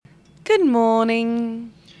Good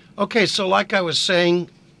morning. Okay, so like I was saying,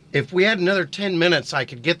 if we had another 10 minutes, I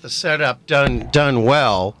could get the setup done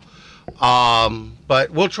well.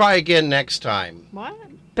 But we'll try again next time. What?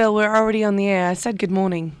 Bill, we're already on the air. I said good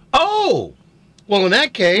morning. Oh! Well, in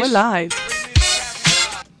that case... We're live.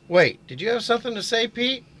 Wait, did you have something to say,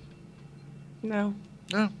 Pete? No.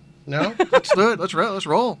 No? Let's do it. Let's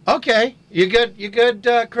roll. Okay. You good,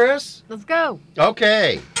 Chris? Let's go.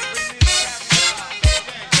 Okay.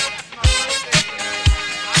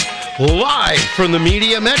 Live from the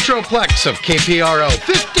Media Metroplex of KPRO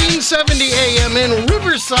 1570 AM in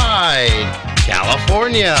Riverside,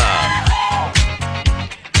 California.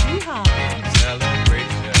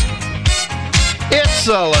 It's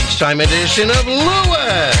a lunchtime edition of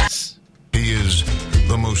Lewis. He is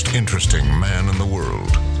the most interesting man in the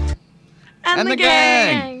world. And the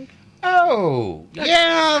gang. Oh,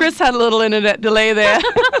 yeah. Chris had a little internet delay there.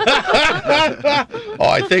 Oh,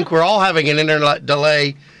 I think we're all having an internet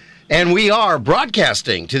delay. And we are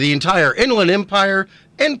broadcasting to the entire Inland Empire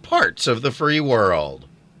and parts of the free world.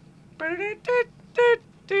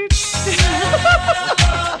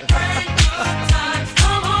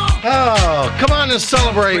 Oh, come on and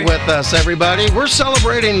celebrate with us, everybody. We're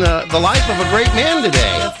celebrating the life of a great man today.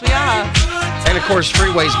 Yes, we are. And, of course,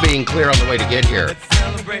 freeways being clear on the way to get here.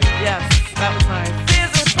 Yes, that was nice.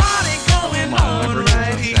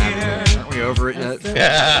 Aren't we over it yet?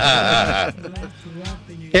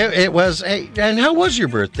 It was, and how was your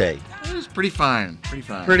birthday? It was pretty fine.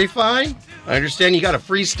 Pretty fine? I understand you got a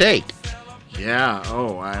free steak. Yeah.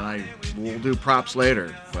 Oh, I will do props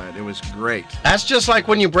later, but it was great. That's just like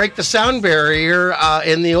when you break the sound barrier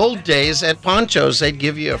in the old days at Poncho's, they'd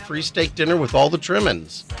give you a free steak dinner with all the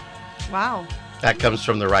trimmings. Wow. That comes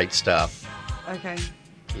from the right stuff. Okay.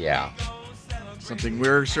 Yeah. Something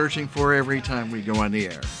we're searching for every time we go on the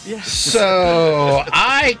air. Yes. So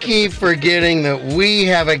I keep forgetting that we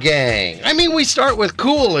have a gang. I mean, we start with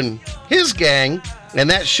Cool and his gang, and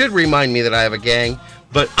that should remind me that I have a gang,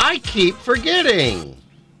 but I keep forgetting.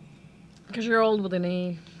 Because you're old with an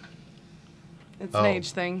E. It's an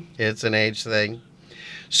age thing. It's an age thing.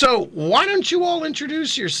 So why don't you all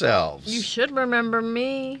introduce yourselves? You should remember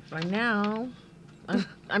me by now.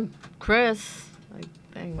 I'm Chris. I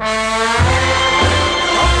think.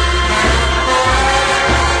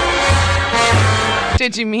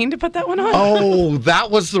 Did you mean to put that one on? Oh,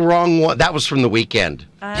 that was the wrong one. That was from the weekend.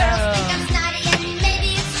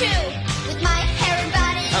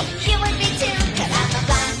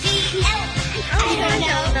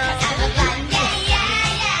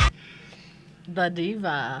 The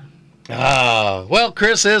diva. Well,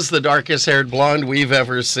 Chris is the darkest haired blonde we've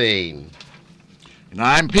ever seen. And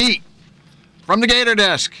I'm Pete from the Gator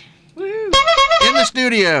Desk. Woo. In the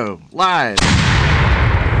studio, live.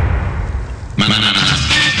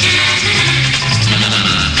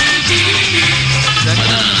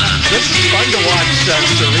 This is fun to watch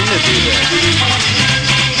Serena do this.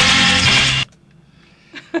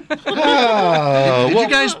 Did you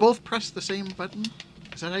guys both press the same button?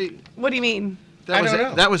 Is that how you... What do you mean? I don't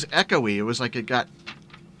know. That was echoey. It was like it got...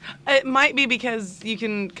 It might be because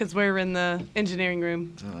we're in the engineering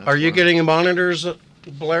room. Are you getting monitors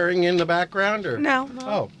blaring in the background? Or? No.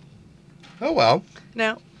 Oh, well.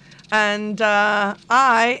 No. And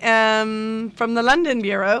I am from the London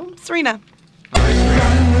Bureau, Serena. Calling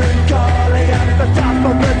at the top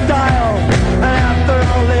of the dial, and after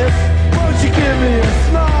all this, won't you give me a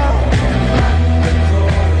smile?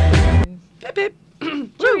 Pip, pip.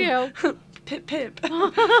 Cheerio. Pip, pip.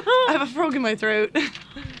 I have a frog in my throat.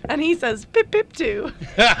 And he says pip, pip, too.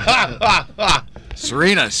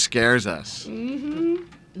 Serena scares us. Mm-hmm.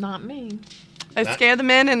 Not me. I scare the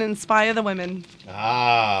men and inspire the women.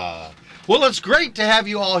 Well, it's great to have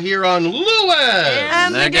you all here on Lewis.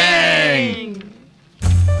 And the gang.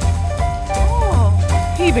 Oh,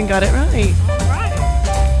 he even got it right.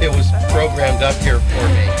 It was programmed up here for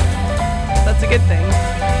me. That's a good thing.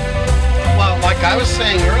 Well, like I was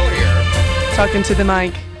saying earlier. Talking to the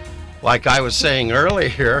mic. Like I was saying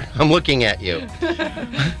earlier. I'm looking at you.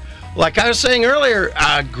 Like I was saying earlier,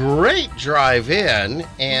 a great drive in,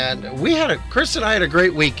 and Chris and I had a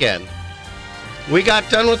great weekend. We got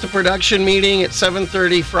done with the production meeting at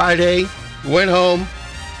 7:30 Friday, went home.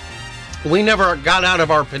 We never got out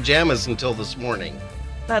of our pajamas until this morning.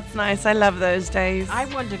 That's nice. I love those days. I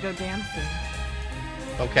wanted to go dancing.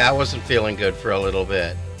 Okay, I wasn't feeling good for a little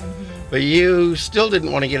bit. But you still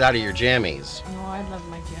didn't want to get out of your jammies. No, I love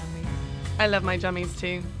my jammies. I love my jummies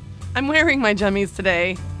too. I'm wearing my jummies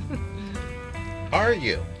today. Are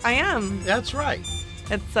you? I am. That's right.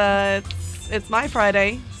 It's my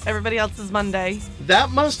Friday, Everybody else is Monday. That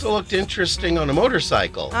must have looked interesting on a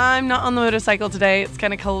motorcycle. I'm not on the motorcycle today. It's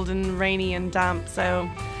kind of cold and rainy and damp, so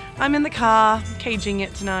I'm in the car caging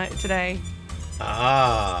it today.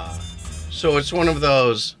 Ah, so it's one of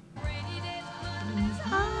those.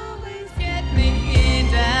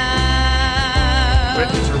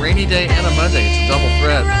 It's a rainy day and a Monday. It's a double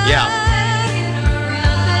thread. Yeah.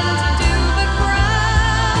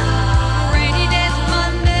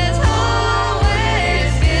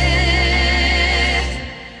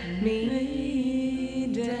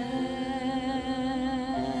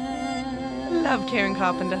 Love Karen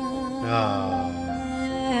Carpenter. Oh.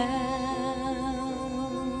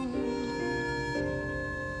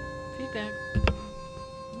 Feedback.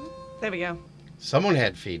 There we go. Someone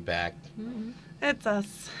had feedback. It's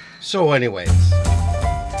us. So, anyways,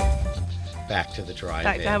 back to the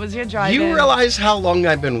drive-in. That was your drive-in. You realize how long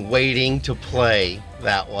I've been waiting to play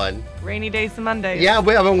that one? Rainy days and Mondays. Yeah, I've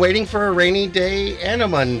been waiting for a rainy day and a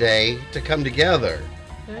Monday to come together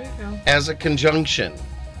There you go. as a conjunction.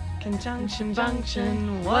 Conjunction,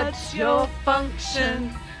 junction, what's your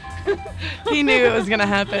function? He knew it was going to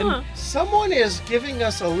happen. Someone is giving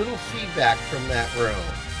us a little feedback from that room.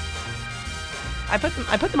 I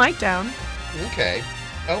put the mic down. Okay.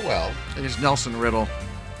 Oh, well. I think it's Nelson Riddle.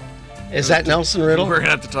 Is that Nelson Riddle? We're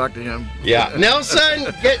gonna have to talk to him. Yeah.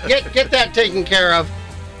 Nelson, get that taken care of.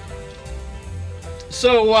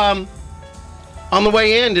 So, on the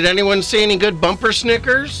way in, did anyone see any good bumper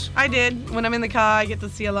Snickers? I did. When I'm in the car, I get to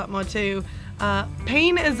see a lot more too.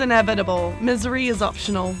 Pain is inevitable. Misery is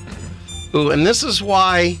optional. Ooh, and this is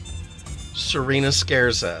why Serena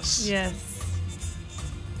scares us. Yes.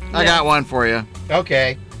 I got one for you.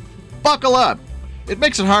 Okay. Buckle up. It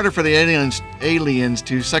makes it harder for the aliens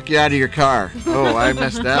to suck you out of your car. Oh, I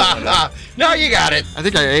messed that one up. No, you got it. I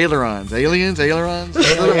think ailerons. Ailerons?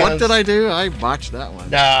 What did I do? I botched that one.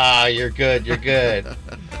 Nah, you're good. You're good.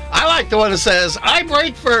 I like the one that says, I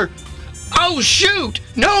brake for, oh, shoot,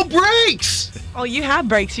 no brakes. Oh, you have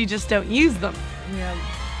brakes, you just don't use them. Yeah.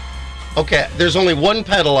 Okay, there's only one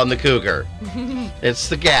pedal on the Cougar. It's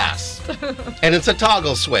the gas. And it's a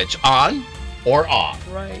toggle switch, on or off.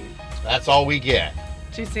 Right. That's all we get.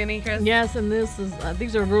 Did you see any, Chris? Yes, and this is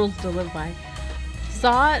these are rules to live by.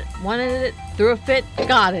 Saw it, wanted it, threw a fit,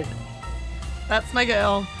 got it. That's my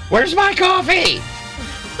girl. Where's my coffee?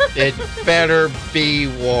 It better be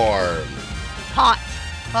warm. Hot.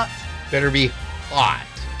 Hot. Better be hot.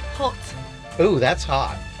 Hot. Ooh, that's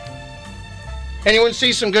hot. Anyone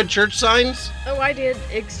see some good church signs? Oh, I did.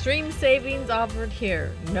 Extreme savings offered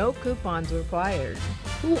here. No coupons required.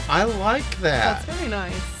 Ooh, I like that. That's very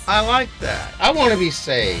nice. I like that. I want to be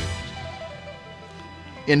saved.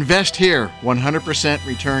 Invest here. 100%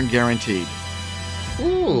 return guaranteed.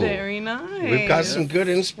 Ooh. Very nice. We've got some good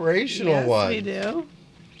inspirational yes, ones. we do.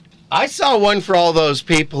 I saw one for all those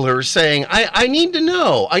people who are saying, I need to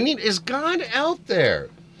know. Is God out there?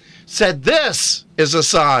 Said this is a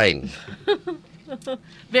sign.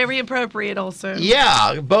 Very appropriate also.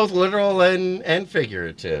 Yeah, both literal and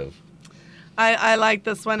figurative. I like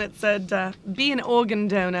this one. It said, be an organ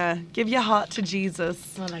donor. Give your heart to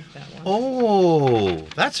Jesus. I like that one. Oh,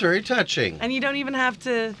 that's very touching. And you don't even have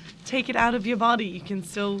to take it out of your body. You can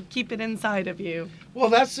still keep it inside of you. Well,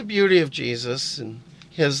 that's the beauty of Jesus. And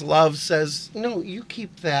his love says, no, you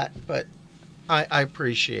keep that, but I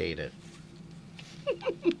appreciate it.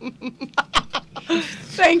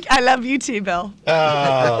 I love you too, Bill.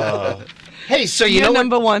 Oh. Hey, so you You're know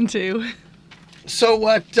number one too. So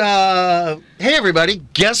what, hey everybody,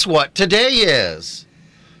 guess what today is?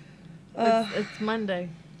 It's Monday.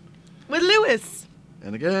 With Lewis.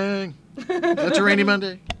 And the gang. That's a rainy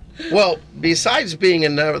Monday. Well, besides being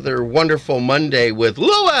another wonderful Monday with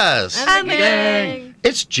Lewis, And the gang.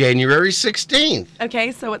 it's January 16th.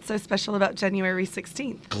 Okay, so what's so special about January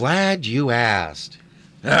 16th? Glad you asked.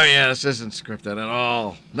 Oh, yeah, this isn't scripted at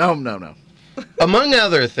all. No. Among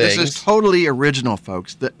other things, This is totally original,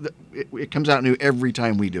 folks. It comes out new every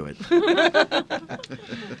time we do it.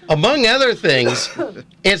 among other things,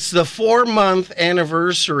 it's the 4-month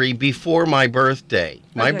anniversary before my birthday.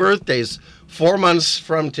 My Okay. birthday's 4 months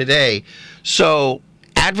from today. So,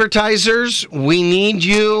 advertisers, we need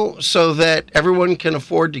you so that everyone can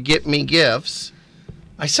afford to get me gifts.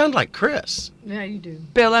 I sound like Chris. Yeah, you do.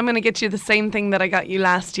 Bill, I'm going to get you the same thing that I got you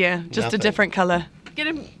last year, just Nothing. a different color. Get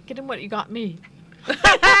him what you got me.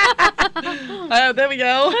 Oh, there we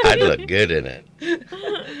go. I'd look good in it.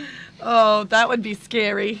 Oh, that would be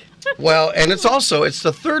scary. Well, and it's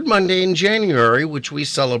the third Monday in January, which we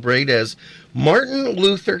celebrate as Martin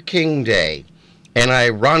Luther King Day. And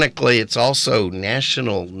ironically, it's also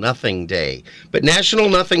National Nothing Day. But National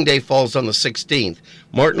Nothing Day falls on the 16th.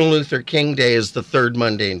 Martin Luther King Day is the third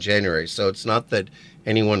Monday in January. So it's not that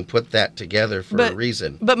anyone put that together for a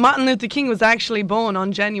reason. But Martin Luther King was actually born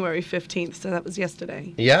on January 15th, so that was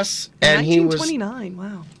yesterday. Yes. And he was 1929,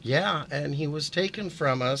 wow. Yeah, and he was taken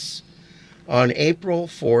from us on April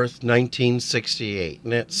 4th, 1968.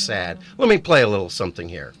 And it's sad. Let me play a little something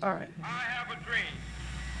here. All right. I have a dream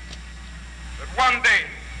that one day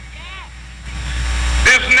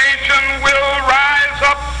this nation will rise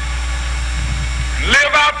up and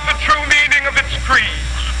live out the true meaning of its creed.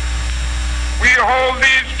 We hold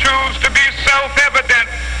these truths to be self-evident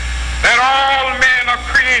that all men are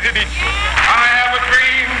created equal. I have a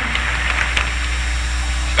dream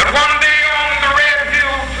that one day on the red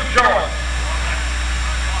hills of Georgia,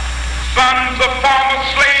 sons of former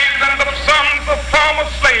slaves and the sons of former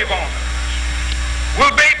slave owners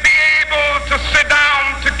will they be able to sit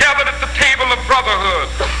down together at the table of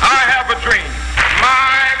brotherhood. I have a dream.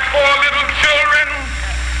 My four little children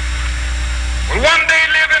will one day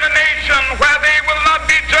live in a nation where they will not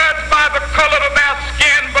be judged by the color of their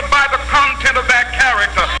skin, but by the content of their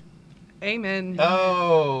character. Amen.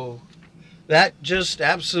 Oh, that just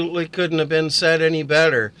absolutely couldn't have been said any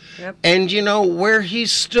better. Yep. And you know, where he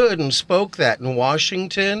stood and spoke that in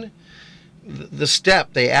Washington, the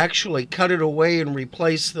step, they actually cut it away and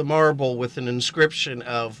replaced the marble with an inscription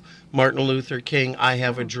of Martin Luther King, I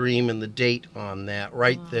have a dream, and the date on that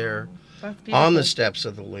right there That's on the beautiful. steps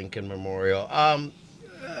of the Lincoln Memorial.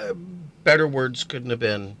 Better words couldn't have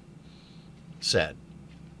been said.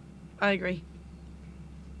 I agree.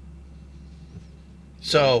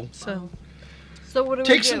 So So, So what do we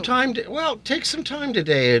take do? some time take some time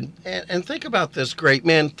today and think about this great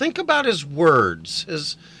man. Think about his words.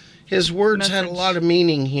 His words had a Message. lot of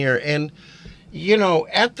meaning here. And, you know,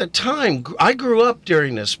 at the time, I grew up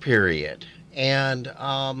during this period. And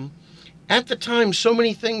at the time, so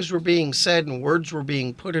many things were being said and words were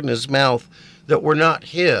being put in his mouth that were not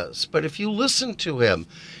his. But if you listen to him,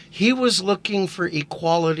 he was looking for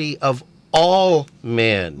equality of all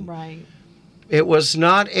men. Right. It was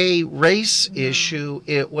not a race issue.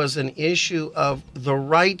 It was an issue of the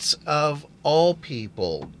rights of all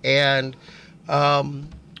people. And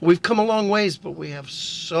we've come a long ways, but we have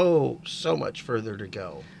so much further to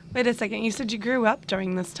go. wait a second. You said you grew up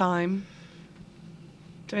during this time.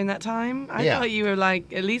 During that time? I Yeah. thought you were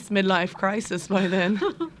like at least midlife crisis by then.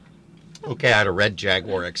 Okay, I had a red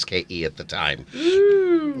Jaguar XKE at the time.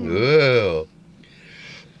 Ooh.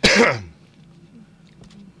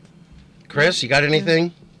 Chris, you got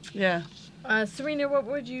anything? Yeah. Serena, what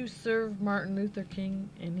would you serve Martin Luther King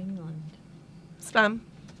in England? Spam.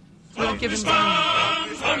 We'll give him some.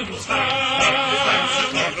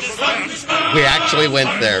 We actually went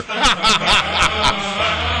there.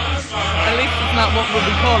 At least it's not what would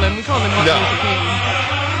we call him. We call him Martin No. Luther King.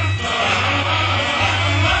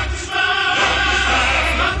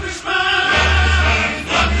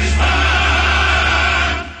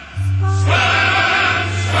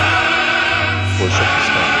 Worship the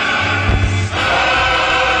star.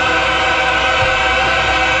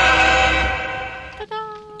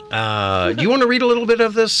 Do you want to read a little bit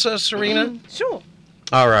of this, Serena? Sure.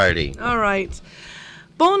 All righty. All right.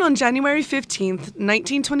 Born on January 15th,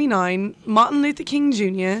 1929, Martin Luther King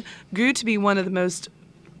Jr. grew to be one of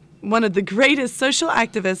the greatest social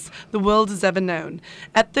activists the world has ever known.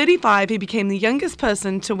 At 35, he became the youngest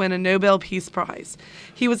person to win a Nobel Peace Prize.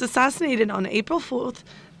 He was assassinated on April 4th,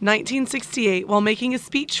 1968, while making a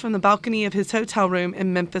speech from the balcony of his hotel room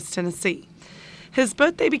in Memphis, Tennessee. His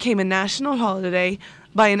birthday became a national holiday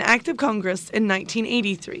by an act of Congress in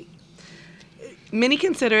 1983. Many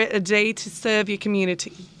consider it a day to serve your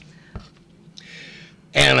community.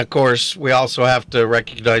 And of course, we also have to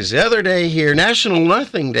recognize the other day here. National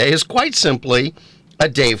Nothing Day is quite simply a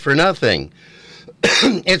day for nothing.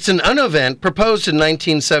 It's an unevent proposed in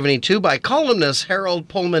 1972 by columnist Harold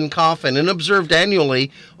Pullman Coffin and observed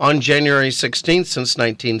annually on January 16th since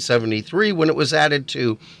 1973 when it was added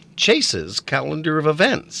to Chase's calendar of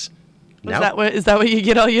events. Is that where you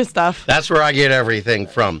get all your stuff? That's where I get everything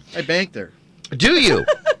from. I bank there. Do you?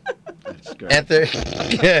 That's great. At the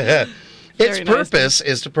Its Very nice. purpose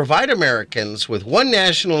is to provide Americans with one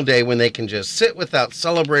national day when they can just sit without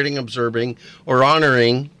celebrating, observing, or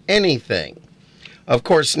honoring anything. Of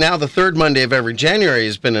course, now the third Monday of every January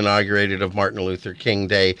has been inaugurated of Martin Luther King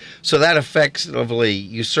Day, so that effectively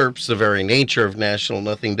usurps the very nature of National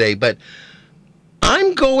Nothing Day. But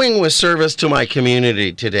I'm going with service to my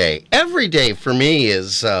community today. Every day for me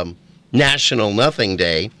is National Nothing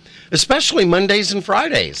Day, especially Mondays and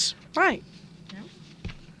Fridays. Right.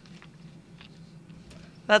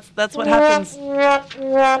 That's what happens. That's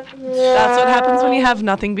what happens when you have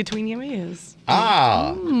nothing between your ears.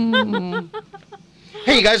 Ah.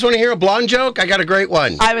 Hey, you guys want to hear a blonde joke? I got a great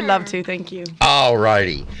one. I would love to, thank you. All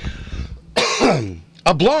righty.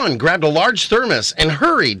 A blonde grabbed a large thermos and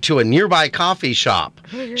hurried to a nearby coffee shop.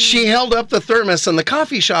 She held up the thermos and the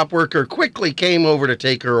coffee shop worker quickly came over to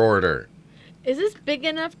take her order. Is this big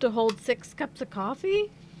enough to hold 6 cups of coffee?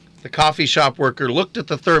 The coffee shop worker looked at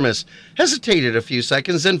the thermos, hesitated a few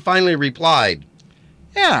seconds, then finally replied,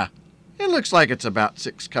 Yeah, it looks like it's about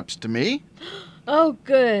 6 cups to me. Oh,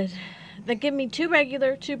 good. Then give me 2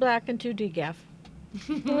 regular, 2 black, and 2 decaf.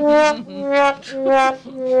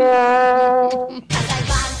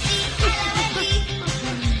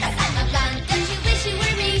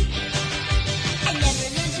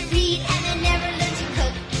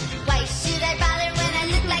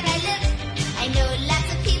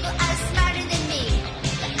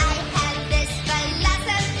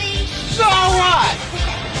 So what?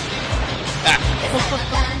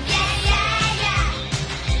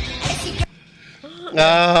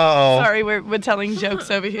 Oh. Sorry, we're telling jokes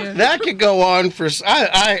over here. That could go on for...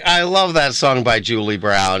 I love that song by Julie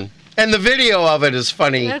Brown. And the video of it is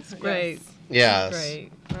funny. That's great. Yes. That's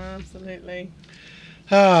great. Absolutely.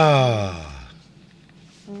 Oh.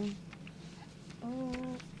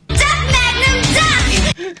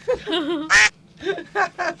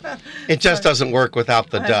 It just doesn't work without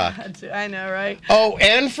the duck. I know, right? Oh,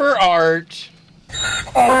 and for art.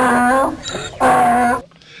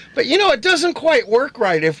 But you know, it doesn't quite work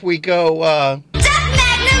right if we go,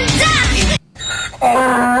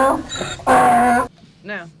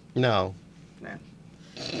 No. No.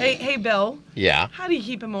 Hey, Bill. Yeah. How do you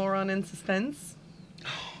keep a moron in suspense?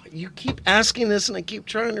 You keep asking this and I keep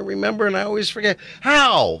trying to remember and I always forget.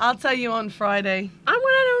 How? I'll tell you on Friday. I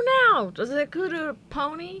want to know now. Does it include a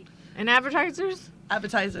pony and advertisers?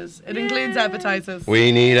 Advertisers. It includes advertisers.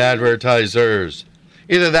 We need advertisers.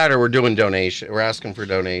 Either that or we're doing donation. We're asking for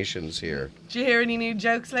donations here. Did you hear any new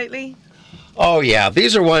jokes lately? Oh, yeah.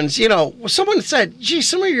 These are ones, you know, someone said, gee,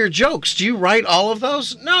 some of your jokes, do you write all of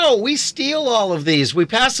those? No, we steal all of these. We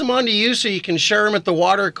pass them on to you so you can share them at the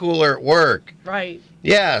water cooler at work. Right.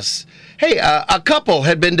 Yes. Hey, a couple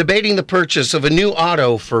had been debating the purchase of a new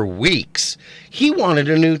auto for weeks. He wanted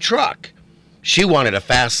a new truck. She wanted a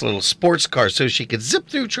fast little sports car so she could zip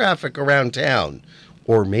through traffic around town.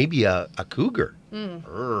 Or maybe a cougar.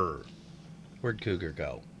 Where'd cougar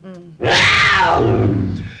go?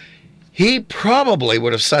 He probably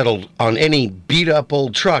would have settled on any beat-up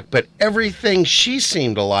old truck, but everything she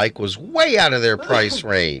seemed to like was way out of their price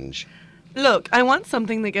range. Look, I want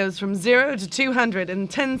something that goes from 0 to 200 in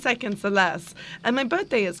 10 seconds or less. And my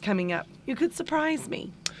birthday is coming up. You could surprise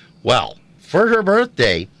me. Well, for her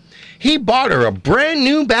birthday, he bought her a brand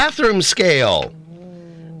new bathroom scale.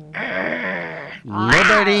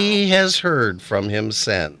 Nobody has heard from him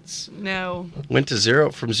since. No. Went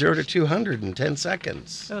to from 0 to 200 in 10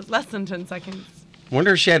 seconds. It was less than 10 seconds.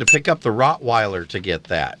 Wonder if she had to pick up the Rottweiler to get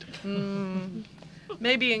that.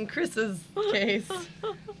 Maybe in Chris's case.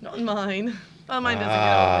 Not in mine. Well, mine doesn't get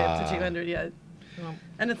all the way up to 200 yet.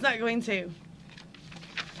 And it's not going to.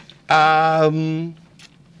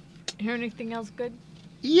 Hear anything else good?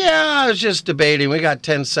 Yeah, I was just debating. We got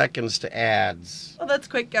 10 seconds to ads. Oh, that's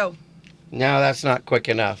quick. Go. No, that's not quick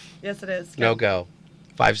enough. Yes, it is. No go.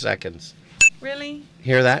 5 seconds. Really?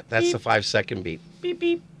 Hear that? That's Beep. the 5-second beep. Beep,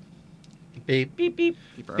 beep, Beep, beep, beep,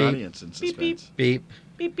 Keep our Beep. audience in Beep, beep. suspense. beep,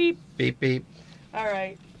 beep, beep. beep, beep. All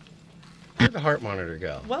right. Where'd the heart monitor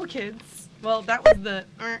go? Well, kids. Well, that was the...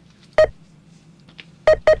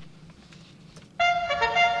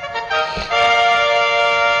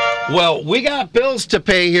 Well, we got bills to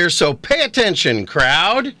pay here, so pay attention,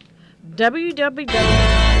 crowd. www.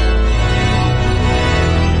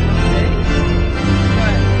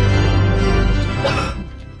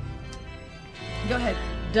 Go ahead.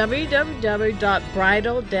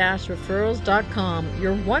 www.bridal-referrals.com,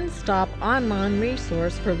 your one-stop online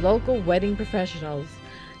resource for local wedding professionals.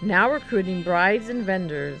 Now recruiting brides and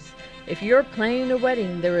vendors. If you're planning a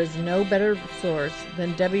wedding, there is no better source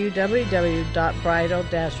than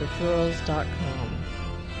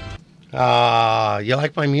www.bridal-referrals.com. You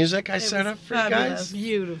like my music I It set was up for you fabulous. guys?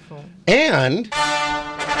 Beautiful. And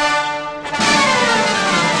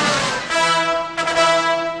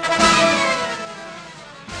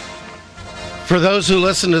for those who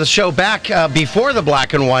listen to the show back before the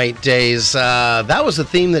black and white days, that was a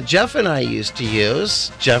theme that Jeff and I used to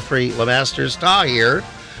use. Jeffrey Lemasters-Taw here.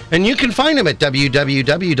 And you can find him at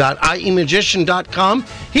www.iemagician.com.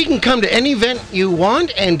 He can come to any event you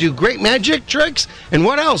want and do great magic tricks. And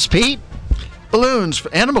what else, Pete? balloons,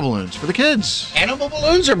 animal balloons for the kids. Animal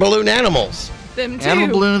balloons or balloon animals? Them too. Animal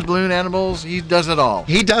balloons, balloon animals. He does it all.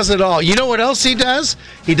 He does it all. You know what else he does?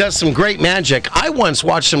 He does some great magic. I once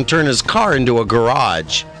watched him turn his car into a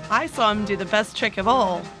garage. I saw him do the best trick of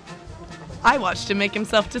all. I watched him make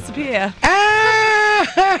himself disappear.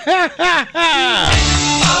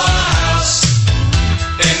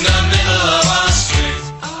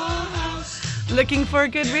 Looking for a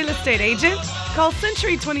good real estate agent? Call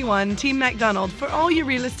Century 21 Team MacDonald for all your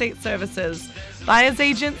real estate services. Buyer's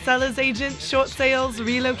agent, seller's agent, short sales,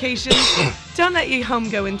 relocations. Don't let your home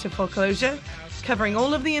go into foreclosure. Covering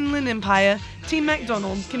all of the Inland Empire, Team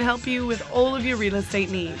MacDonald can help you with all of your real estate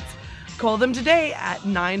needs. Call them today at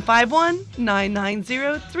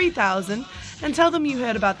 951-990-3000 and tell them you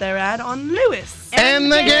heard about their ad on Lewis And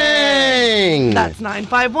the Gang! That's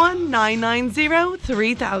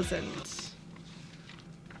 951-990-3000.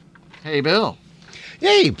 Hey, Bill.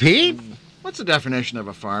 Hey, Pete. What's the definition of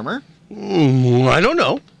a farmer? I don't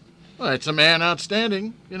know. Well, it's a man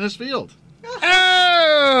outstanding in his field.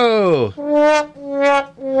 Oh! We're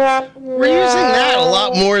using that a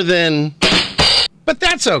lot more than... But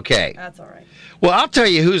that's okay. That's all right. Well, I'll tell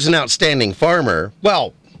you who's an outstanding farmer.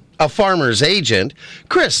 Well, a farmer's agent,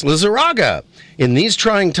 Chris Lizarraga. In these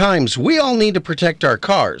trying times, we all need to protect our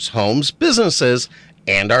cars, homes, businesses,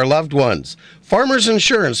 and our loved ones. Farmers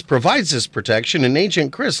Insurance provides this protection, and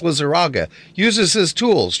Agent Chris Lizarraga uses his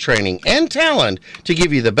tools, training, and talent to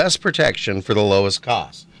give you the best protection for the lowest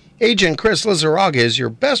cost. Agent Chris Lizarraga is your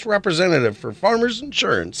best representative for Farmers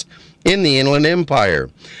Insurance in the Inland Empire.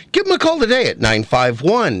 Give him a call today at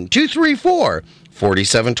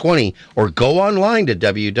 951-234-4720 or go online to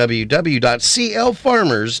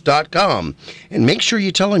www.clfarmers.com and make sure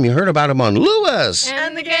you tell him you heard about him on Lewis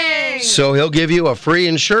And the Gang! so he'll give you a free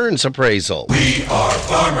insurance appraisal. We are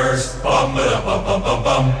farmers. Bum, ba, bum, bum, bum,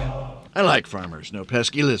 bum. I like farmers, no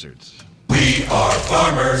pesky lizards. We are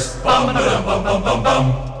farmers. Bum, ba, bum, bum, bum,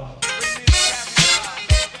 bum.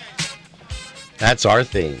 That's our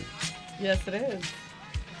theme. Yes, it is.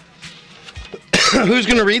 Who's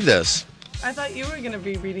going to read this? I thought you were going to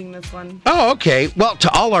be reading this one. Oh, okay. Well, to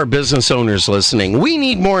all our business owners listening, we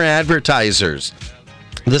need more advertisers.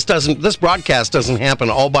 This broadcast doesn't happen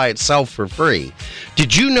all by itself for free.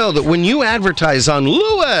 Did you know that when you advertise on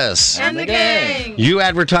Lewis And the Gang! you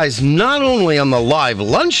advertise not only on the live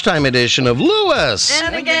lunchtime edition of Lewis,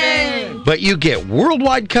 And the Gang! but you get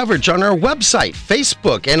worldwide coverage on our website,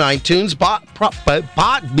 Facebook, and iTunes.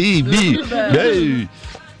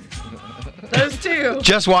 Those two.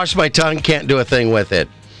 Just washed my tongue, can't do a thing with it.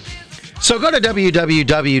 So go to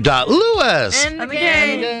www.lewis And the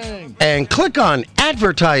Gang! and click on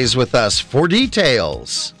Advertise with Us for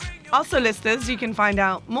details. Also, listeners, you can find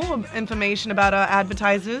out more information about our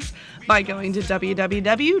advertisers by going to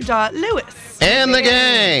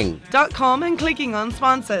www.lewisandthegang.com and clicking on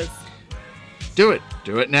sponsors. Do it.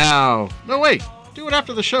 Do it now. No, wait. Do it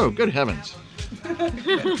after the show. Good heavens.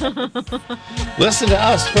 Listen to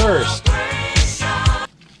us first.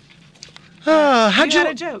 You had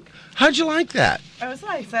a joke. How'd you like that? It was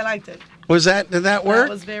nice. I liked it. Did that work?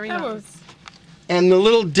 That was very nice. And the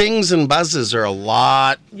little dings and buzzes are a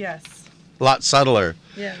lot Yes. subtler.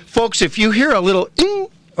 Yes. Folks, if you hear a little ing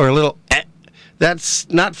or a little that's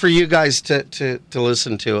not for you guys to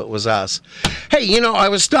listen to. It was us. Hey, I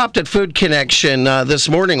was stopped at Food Connection this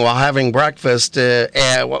morning while having breakfast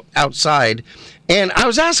outside, and I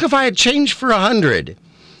was asked if I had change for $100.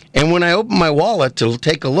 And when I opened my wallet to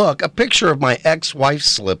take a look, a picture of my ex-wife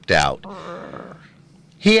slipped out.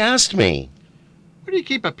 He asked me. Where do you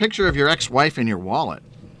keep a picture of your ex-wife in your wallet?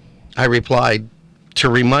 I replied, to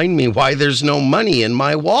remind me why there's no money in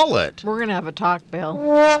my wallet. We're going to have a talk, Bill.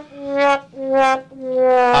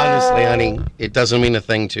 Honestly, honey, it doesn't mean a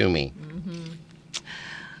thing to me. Mm-hmm.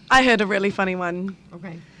 I heard a really funny one.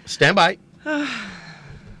 Okay. Stand by.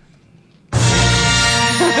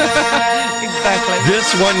 Exactly.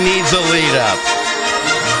 This one needs a lead up.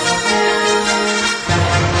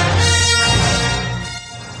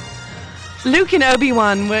 Luke and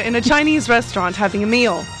Obi-Wan were in a Chinese restaurant having a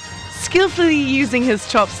meal. Skillfully using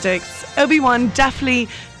his chopsticks, Obi-Wan deftly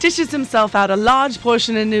dishes himself out a large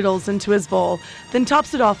portion of noodles into his bowl, then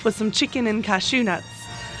tops it off with some chicken and cashew nuts.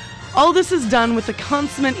 All this is done with the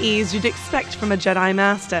consummate ease you'd expect from a Jedi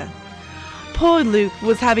Master. Poor Luke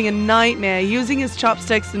was having a nightmare using his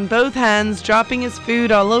chopsticks in both hands, dropping his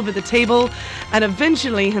food all over the table, and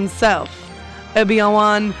eventually himself.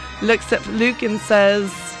 Obi-Wan looks at Luke and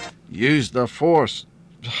says, Use the Force.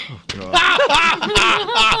 That's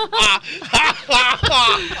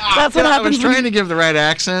what I happens. was trying to give the right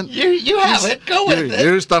accent. You have it. Go with it.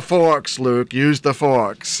 Use the forks, Luke. Use the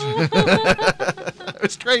forks. I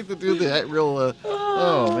was trying to do the real.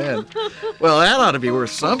 Oh man. Well, that ought to be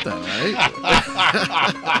worth something, right?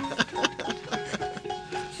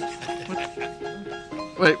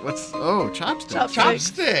 Wait, what's? Oh, chopsticks.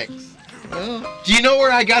 Chopsticks. Do you know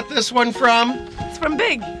where I got this one from? It's from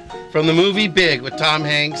Big. From the movie Big with Tom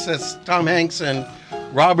Hanks. That's Tom Hanks and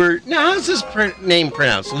Robert. Now, how's his name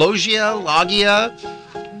pronounced? Logia?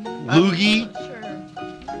 Loogie?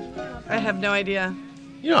 I have no idea.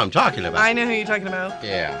 You know what I'm talking about. I know who you're talking about.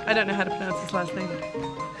 Yeah. I don't know how to pronounce his last name.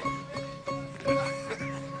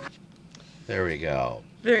 There we go.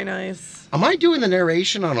 Very nice. Am I doing the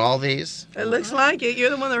narration on all these? It looks like it. You're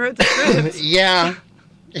the one that wrote the script. Yeah.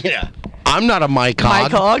 I'm not a mycog.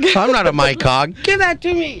 Mycog. I'm not a mycog. Give that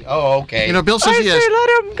to me. Oh, okay. You know, Bill says I he has. say let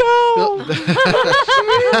him go.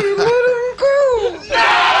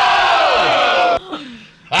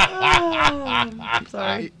 I'm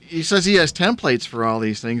sorry. He says he has templates for all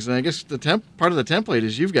these things, and I guess the part of the template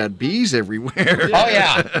is you've got bees everywhere. Oh,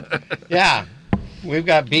 yeah. Yeah. We've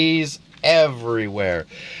got bees everywhere.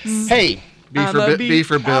 Hey. B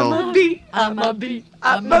for Bill. I'm a bee. I'm a bee.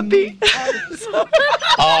 I'm a bee. Oh,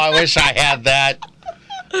 I wish I had that.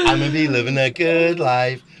 I'm going to be living a good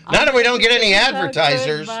life. Now that we don't get any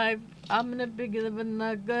advertisers. I'm gonna be living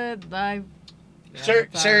a good life.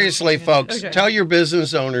 Seriously, folks, Okay. tell your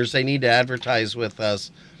business owners they need to advertise with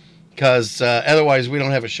us because otherwise we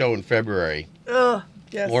don't have a show in February Ugh.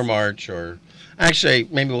 Yes. or March or actually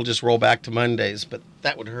maybe we'll just roll back to Mondays, but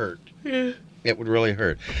that would hurt. Yeah. It would really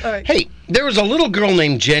hurt. All right. Hey, there was a little girl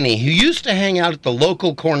named Jenny who used to hang out at the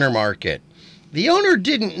local corner market. The owner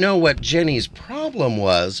didn't know what Jenny's problem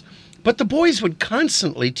was, but the boys would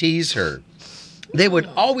constantly tease her. They would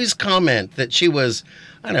always comment that she was,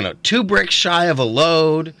 2 bricks shy of a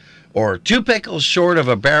load or 2 pickles short of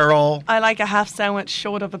a barrel. I like a half sandwich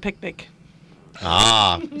short of a picnic.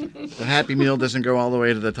 Ah. The Happy Meal doesn't go all the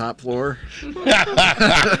way to the top floor.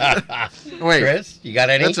 Wait, Chris, you got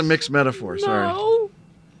any? that's a mixed metaphor. Sorry. No,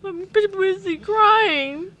 I'm busy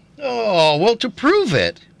crying. Oh, well, to prove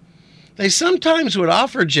it, they sometimes would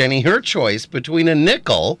offer Jenny her choice between a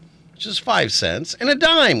nickel, which is 5 cents, and a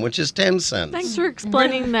dime, which is 10 cents. Thanks for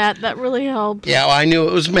explaining that. That really helped. Yeah, well, I knew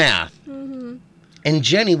it was math. And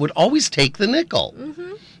Jenny would always take the nickel.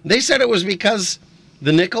 They said it was because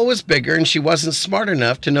the nickel was bigger and she wasn't smart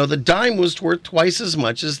enough to know the dime was worth twice as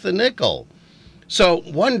much as the nickel. So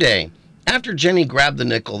one day, after Jenny grabbed the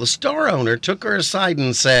nickel, the store owner took her aside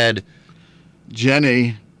and said,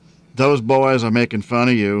 Jenny, those boys are making fun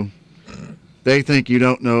of you. They think you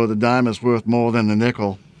don't know the dime is worth more than the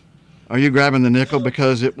nickel. Are you grabbing the nickel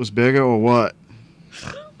because it was bigger or what?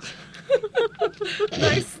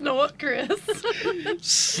 Nice snort, Chris.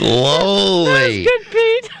 slowly, Good,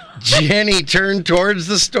 Pete. Jenny turned towards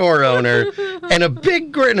the store owner and a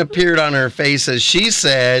big grin appeared on her face as she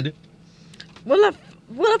said, Well,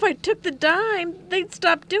 if I took the dime, they'd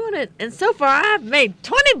stop doing it. And so far, I've made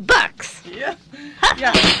 $20. Yeah.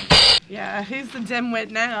 Yeah. Yeah. Who's the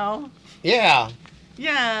dimwit now? yeah,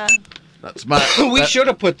 Yeah. That's my. we should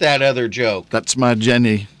have put that other joke. That's my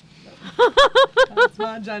Jenny. That's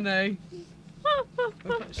my Jenny.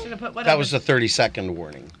 Should have put what That other- was a 30-second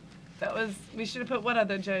warning. We should have put what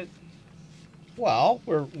other joke? Well,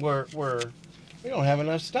 we don't have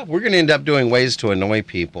enough stuff. We're going to end up doing ways to annoy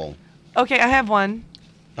people. Okay, I have one.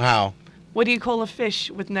 How? What do you call a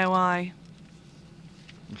fish with no eye?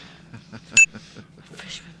 A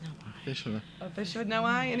fish with no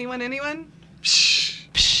eye? Anyone? Anyone?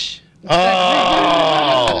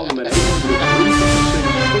 Oh!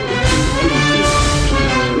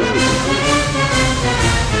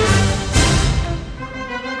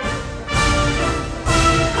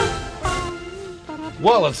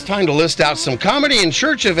 Well, it's time to list out some comedy and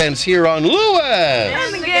church events here on Lewis.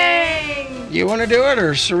 And the gang. You want to do it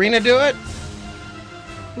or Serena do it?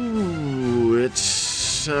 Ooh,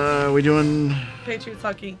 it's. We doing. Patriots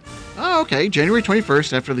hockey. Oh, okay. January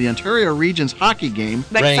 21st, after the Ontario Regions hockey game.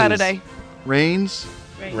 Next Rains. Saturday. Rains.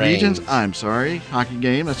 Rain. Regions. I'm sorry. Hockey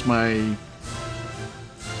game. That's my.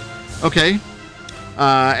 Okay.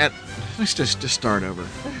 Let's just start over.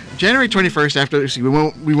 January 21st. After this, we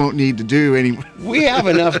won't need to do any. We have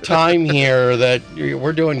enough time here that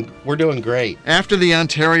we're doing great. After the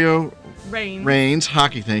Ontario Rain. Rains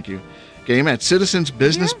hockey. Thank you. Game at Citizens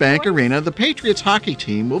Business Bank Arena, the Patriots hockey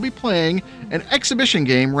team will be playing an exhibition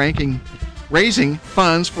game raising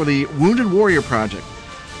funds for the Wounded Warrior Project.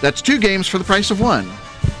 That's 2 games for the price of 1.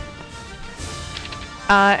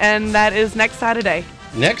 And that is next Saturday.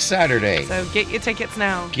 Next Saturday. So get your tickets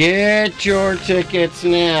now. Get your tickets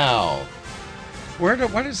now. What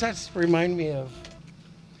does that remind me of?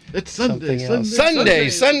 It's Sunday,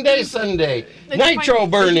 Sunday. Nitro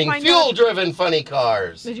burning, fuel driven funny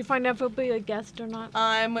cars. Did you find out if he'll be a guest or not?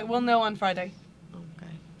 We'll know on Friday.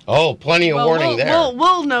 Okay. Oh, plenty of warning there.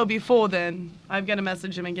 We'll know before then. I've got to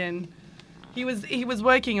message him again. He was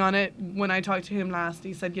working on it when I talked to him last.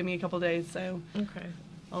 He said give me a couple days, so Okay.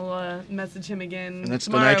 I'll message him again. And that's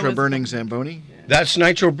Tomorrow the nitro was- burning Zamboni. That's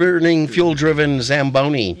nitro burning, fuel driven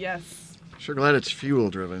Zamboni. Yes. Sure glad it's fuel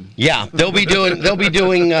driven. Yeah, they'll be doing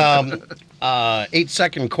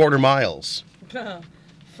 8-second quarter miles.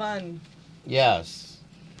 Fun. Yes.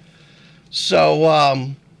 So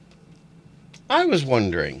I was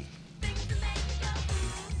wondering.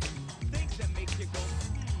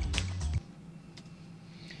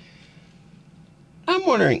 I'm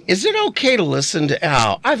wondering, is it okay to listen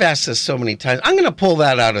to I've asked this so many times. I'm going to pull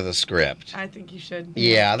that out of the script. I think you should.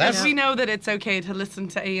 Yeah, Because that's we know that it's okay to listen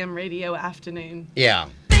to AM radio afternoon. yeah.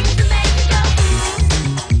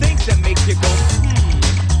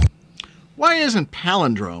 Why isn't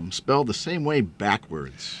palindrome spelled the same way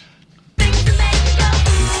backwards?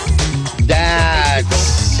 That's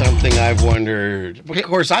something I've wondered. Of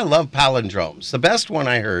course, I love palindromes. The best one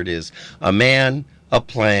I heard is a man, a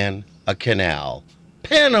plan, a canal.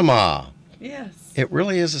 Panama. Yes. It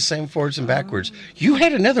really is the same forwards and backwards. You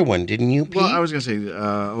had another one, didn't you, Pete? Well, I was going to say,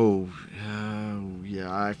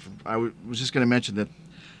 yeah, I was just going to mention that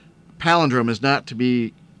palindrome is not to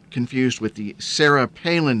be confused with the Sarah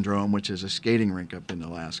Palindrome, which is a skating rink up in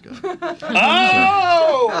Alaska.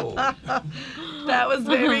 Oh! That was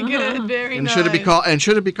very good. Very And nice. should it be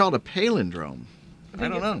called a palindrome? I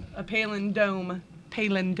don't know. A palindome.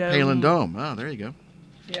 Palindome. Palindome. Oh, there you go.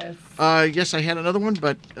 Yes. Yes, I had another one,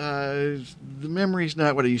 but the memory's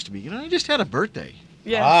not what it used to be. I just had a birthday.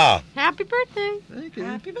 Yes. Ah. Happy birthday. Thank you.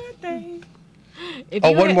 Happy birthday. If Oh,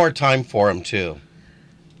 you one had- more time for him, too.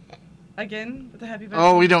 Again with the happy birthday.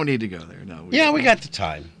 Oh, we don't need to go there. No. Yeah, we got the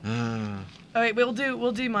time. Oh wait, we'll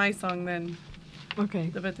do my song then. Okay.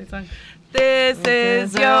 The birthday song. This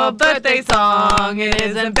is your birthday song. It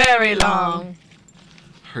isn't very long.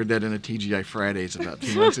 Heard that in a TGI Fridays about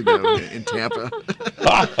 2 months ago in Tampa.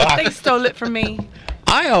 They stole it from me.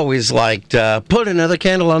 I always liked put another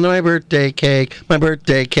candle on my birthday cake, my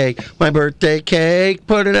birthday cake, my birthday cake.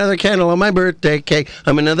 Put another candle on my birthday cake.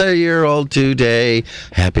 I'm another year old today.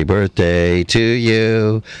 Happy birthday to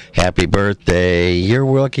you. Happy birthday. You're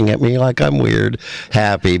looking at me like I'm weird.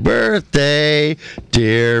 Happy birthday,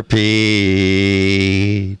 dear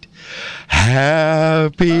Pete.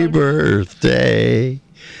 Happy birthday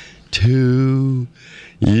to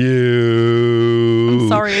you. I'm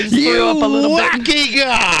sorry, I just threw up a little bit. Wacky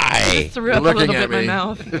guy. Threw up a looking little at bit in me. my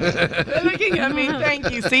mouth. They're looking at me.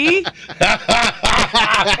 Thank you. See?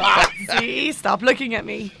 See? Stop looking at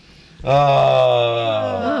me.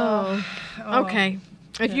 Oh. Okay.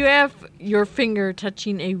 If you have your finger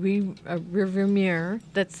touching a rearview mirror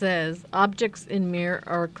that says objects in mirror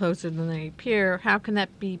are closer than they appear, how can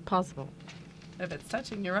that be possible? If it's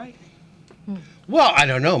touching, you're right. Well, I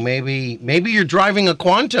don't know. Maybe you're driving a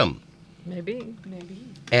quantum, Maybe.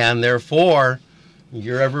 and therefore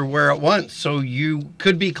you're everywhere at once. So you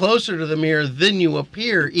could be closer to the mirror than you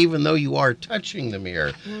appear, even though you are touching the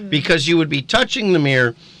mirror, because you would be touching the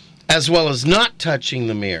mirror as well as not touching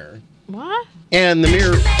the mirror. What? And the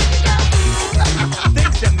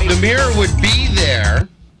mirror would be there,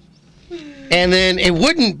 and then it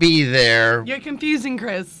wouldn't be there. You're confusing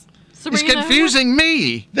Chris. He's Serena, confusing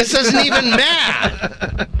me. This isn't even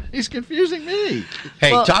math. He's confusing me.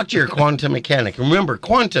 Hey, Well- talk to your quantum mechanic. Remember,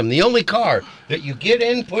 quantum, the only car that you get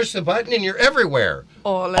in, push the button, and you're everywhere.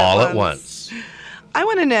 All at once. I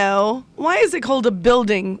want to know, why is it called a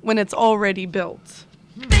building when it's already built?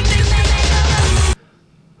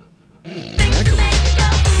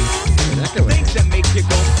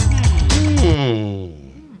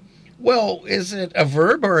 Well, is it a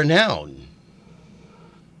verb or a noun?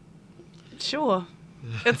 Sure.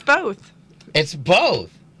 It's both. It's both.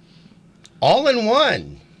 All in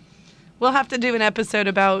one. We'll have to do an episode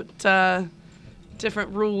about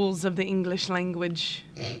different rules of the English language.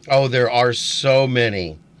 Oh, there are so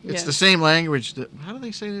many. It's Yes. the same language. How do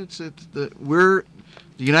they say it? The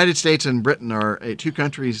United States and Britain are two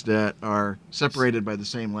countries that are separated by the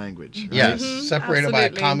same language. Right? Yes, separated by a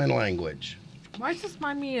absolutely. common language. Why does this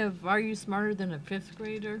remind me of Are You Smarter Than a Fifth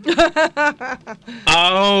Grader?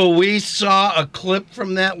 Oh, we saw a clip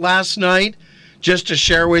from that last night. Just to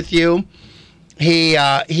share with you, he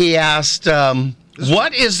asked,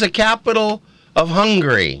 "What is the capital of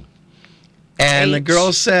Hungary?" And the H.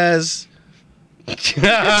 girl says,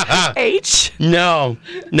 H. No,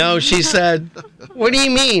 she said, what do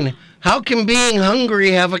you mean? How can being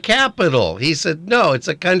hungry have a capital? He said, no, it's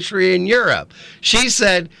a country in Europe. She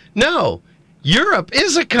said, no, Europe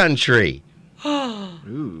is a country.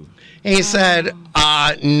 Ooh. He said,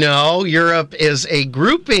 no, Europe is a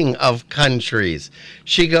grouping of countries.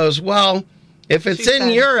 She goes, well, if it's in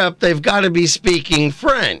Europe, they've got to be speaking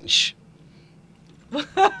French.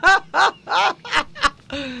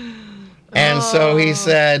 And so he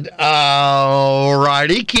said, all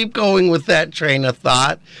righty, keep going with that train of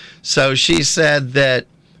thought. So she said that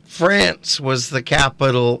France was the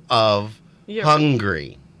capital of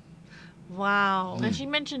Hungary. Wow. And she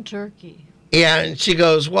mentioned Turkey. Yeah, and she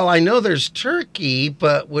goes, well, I know there's Turkey,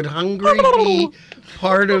 but would Hungary be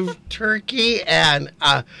part of Turkey? And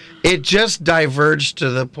it just diverged to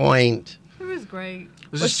the point. It was great.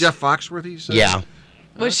 Was this Jeff Foxworthy? Yeah.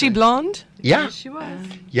 Was she blonde? Yeah. Yes, she was.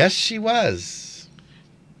 Yes, she was.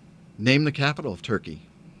 Name the capital of Turkey.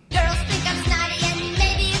 Girls think I'm snotty and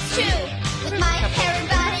maybe it's true. With my hair and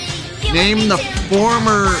body, you Name the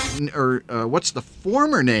former. what's the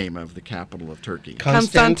former name of the capital of Turkey?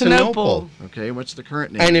 Constantinople. Okay, what's the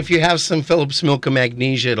current name? And if you have some Phillips Milk of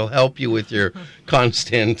Magnesia, it'll help you with your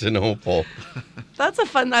Constantinople. That's a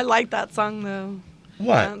fun. I like that song though.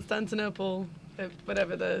 What? Constantinople,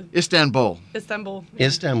 whatever the Istanbul. Istanbul. Yeah.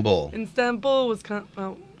 Istanbul. Istanbul was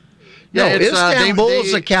No, it's,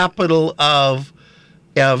 Istanbul's the capital of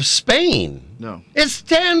Spain. No.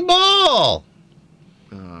 Istanbul.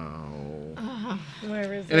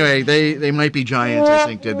 Where is it? Anyway, they might be giants. I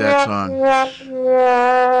think did that song.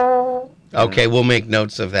 Okay, we'll make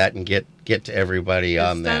notes of that and get to everybody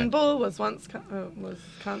on that. Istanbul was once was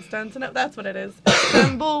Constantinople. That's what it is.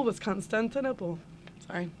 Istanbul was Constantinople.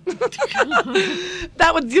 Sorry.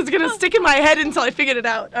 That was just gonna stick in my head until I figured it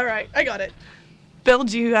out. All right, I got it. Bill,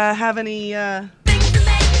 do you have any? That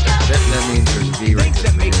means there's a bee right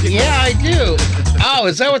there. Yeah, I do. Oh,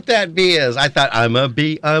 is that what that bee is? I thought I'm a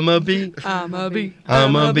bee. I'm a bee. I'm a bee.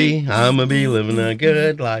 I'm a bee. I'm a bee living a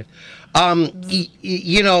good life.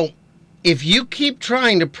 You know, if you keep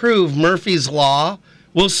trying to prove Murphy's Law,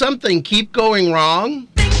 will something keep going wrong?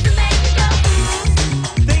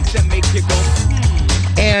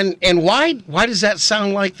 And why does that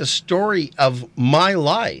sound like the story of my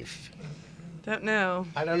life? Don't know.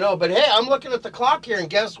 I don't know, but hey, I'm looking at the clock here, and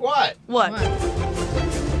guess what? What?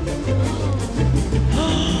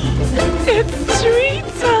 It's treat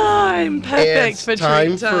time. Perfect It's for time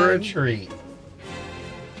treat time. for a treat.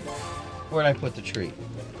 Where'd I put the treat?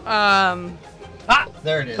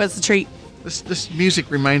 There it is. What's the treat? This music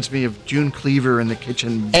reminds me of June Cleaver in the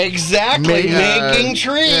kitchen. Exactly, making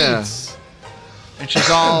treats. Yeah. And she's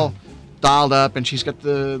all dolled up, and she's got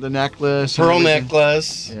the necklace. and Pearl everything.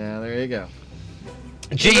 necklace. Yeah, there you go.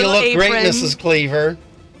 Gee, you Little look great, apron. Mrs. Cleaver.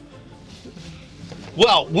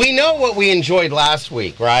 Well, we know what we enjoyed last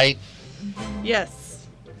week, right? Yes.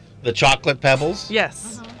 The chocolate pebbles.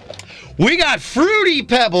 Yes. We got fruity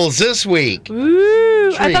pebbles this week.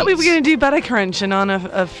 Ooh. I thought we were Treats. going to do butter crunching on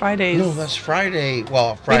a Fridays. No, that's Friday.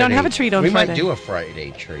 Well, Friday. We don't have a treat on we Friday. might do a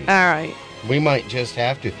Friday treat. All right. We might just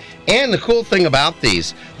have to. And the cool thing about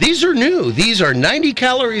these are new. These are 90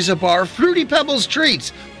 calories a bar Fruity Pebbles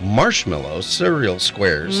treats. Marshmallow cereal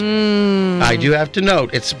squares. I do have to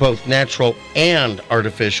note, it's both natural and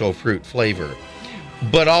artificial fruit flavor.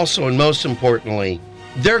 But also, and most importantly,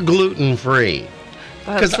 they're gluten-free.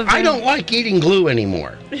 Because I don't like eating glue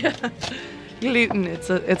anymore. Gluten. It's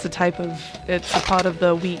a type of. It's a part of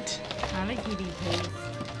the wheat. I like eating paste.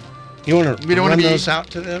 You want to We don't wanna run be- those out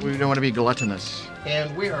to them? We don't want to be gluttonous.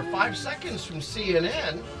 And we are 5 seconds from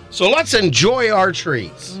CNN. So let's enjoy our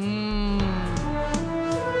treats.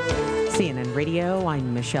 CNN Radio,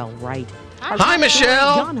 I'm Michelle Wright. Hi,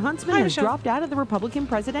 Michelle. John Huntsman has Michelle. dropped out of the Republican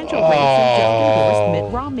presidential race and just endorsed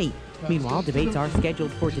Mitt Romney. Meanwhile, debates are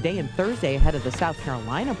scheduled for today and Thursday ahead of the South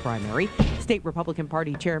Carolina primary. State Republican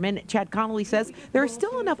Party Chairman Chad Connolly says there are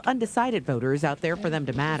still enough undecided voters out there for them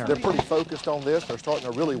to matter. They're pretty focused on this. They're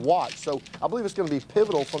starting to really watch. So I believe it's going to be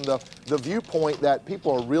pivotal from the viewpoint that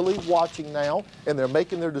people are really watching now, and they're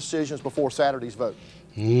making their decisions before Saturday's vote.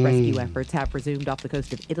 Rescue efforts have resumed off the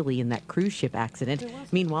coast of Italy in that cruise ship accident.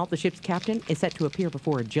 Meanwhile, the ship's captain is set to appear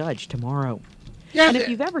before a judge tomorrow. Yeah, And if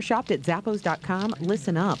you've ever shopped at Zappos.com,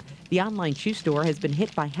 listen up. The online shoe store has been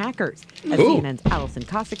hit by hackers. As Ooh. CNN's Allison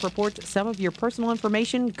Cossack reports, some of your personal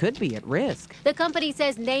information could be at risk. The company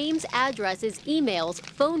says names, addresses, emails,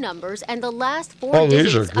 phone numbers, and the last four Oh, these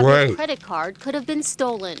digits are of your great. credit card could have been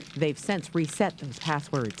stolen. They've since reset those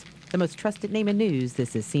passwords. The most trusted name in news,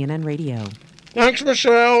 this is CNN Radio. Thanks,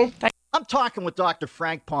 Michelle. A I'm talking with Dr.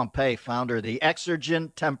 Frank Pompey, founder of the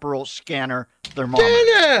Exergen Temporal Scanner Thermometer.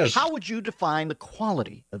 Dennis! How would you define the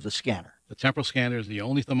quality of the scanner? The temporal scanner is the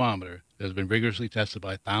only thermometer that has been rigorously tested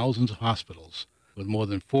by thousands of hospitals with more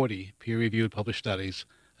than 40 peer-reviewed published studies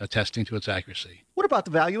attesting to its accuracy. What about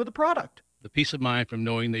the value of the product? The peace of mind from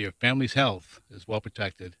knowing that your family's health is well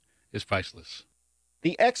protected is priceless.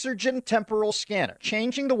 The Exergen Temporal Scanner,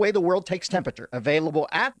 changing the way the world takes temperature. Available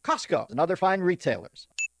at Costco and other fine retailers.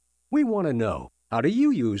 We want to know, how do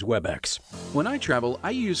you use WebEx? When I travel,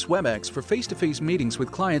 I use WebEx for face-to-face meetings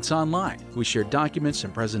with clients online. We share documents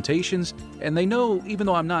and presentations, and they know even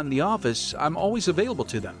though I'm not in the office, I'm always available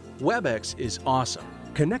to them. WebEx is awesome.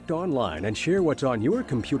 Connect online and share what's on your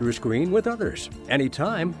computer screen with others.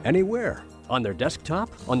 Anytime, anywhere. On their desktop,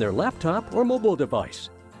 on their laptop, or mobile device.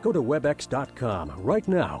 Go to WebEx.com right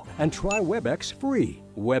now and try WebEx free.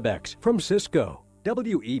 WebEx from Cisco.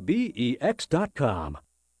 WEBEX.com.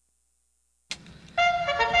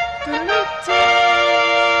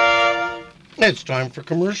 It's time for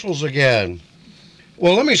commercials again.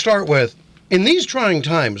 Well, let me start with, in these trying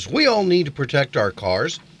times, we all need to protect our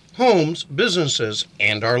cars, homes, businesses,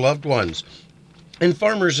 and our loved ones. And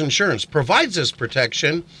Farmers Insurance provides this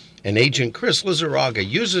protection, and Agent Chris Lizarraga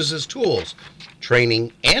uses his tools,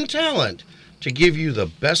 training, and talent to give you the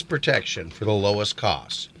best protection for the lowest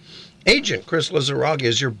costs. Agent Chris Lizarraga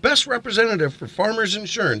is your best representative for Farmers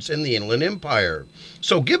Insurance in the Inland Empire.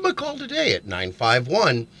 So give him a call today at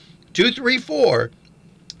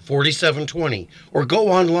 951-234-4720 or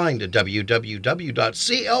go online to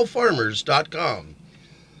www.clfarmers.com.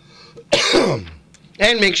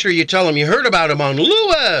 And make sure you tell him you heard about him on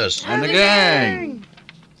Lewis and the Gang.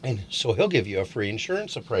 And so he'll give you a free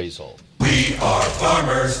insurance appraisal. We are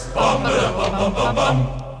farmers. Bum, ba-dum, bum, bum, bum, bum.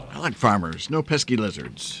 I like farmers. No pesky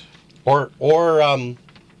lizards. Or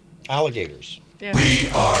alligators. Yeah. We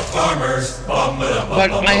are farmers. Bum, ba-dum, bum, But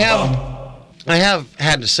bum, I have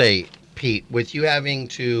had to say, Pete, with you having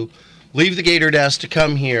to leave the Gator desk to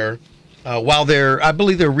come here while I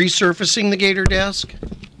believe they're resurfacing the Gator desk.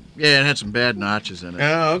 Yeah, it had some bad notches in it.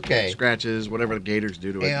 Oh, okay. Scratches, whatever the gators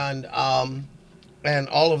do to it. And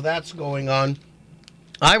all of that's going on.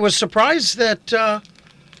 I was surprised that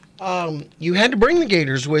you had to bring the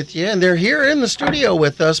gators with you, and they're here in the studio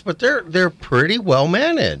with us, but they're pretty well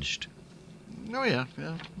managed. Oh, yeah.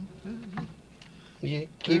 You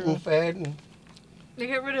keep them fed. And... They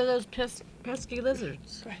get rid of those pesky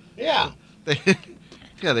lizards. Yeah. They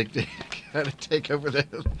kind of take over the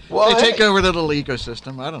Well, take over the little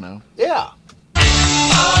ecosystem. I don't know. Yeah. Our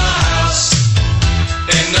house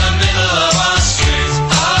in the middle of our street. Our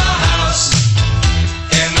house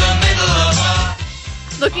in the middle of our...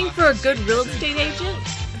 Looking for a good real estate agent?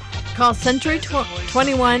 Call Century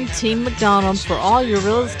 21 Team McDonald for all your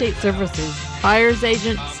real estate services. Buyer's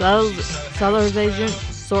agent, seller's agent,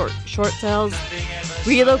 short sales,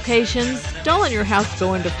 relocations. Don't let your house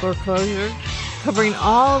go into foreclosure. Covering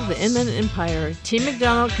all of the Inland Empire, Team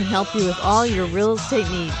McDonald can help you with all your real estate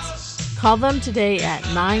needs. Call them today at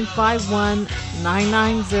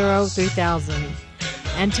 951-990-3000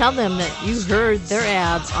 and tell them that you heard their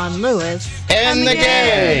ads on Lewis and the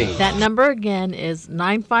Gang. That number again is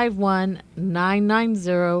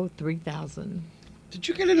 951-990-3000. Did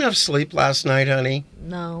you get enough sleep last night, honey?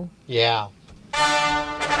 No. Yeah.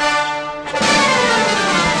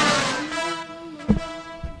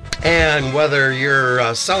 And whether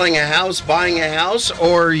you're selling a house, buying a house,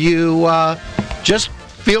 or you just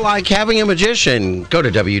feel like having a magician, go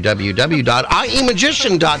to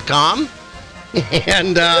www.iemagician.com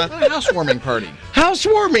and housewarming party.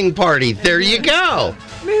 Housewarming party. There you go.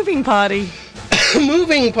 Moving party.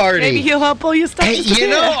 Moving party. Maybe he'll help all your stuff disappear.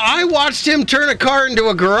 You know, I watched him turn a car into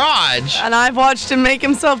a garage. And I've watched him make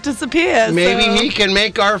himself disappear. Maybe so he can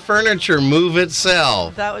make our furniture move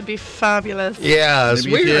itself. that would be fabulous. Yeah,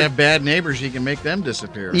 Maybe if you have bad neighbors, he can make them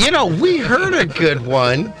disappear. You know, we heard a good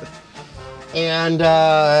one. And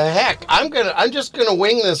heck, I'm just gonna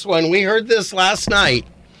wing this one. We heard this last night.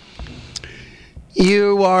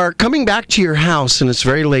 You are coming back to your house and it's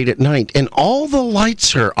very late at night and all the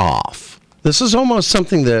lights are off. This is almost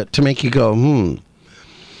something to make you go, And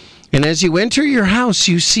as you enter your house,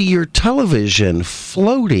 you see your television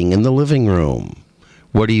floating in the living room.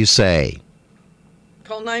 What do you say?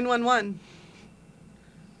 Call 911.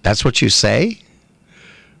 That's what you say?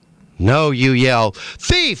 No, you yell,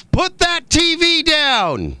 "Thief, put that TV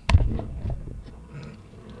down!"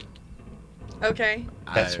 Okay.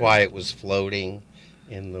 That's why it was floating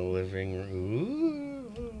in the living room. Ooh.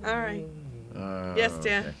 All right. Yes,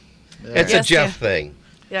 dear. Okay. It's Yes, a Jeff dear. thing.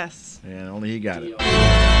 Yes. And only he got it.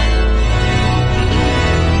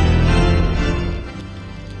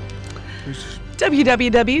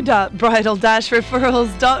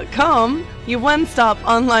 www.bridal-referrals.com, your one-stop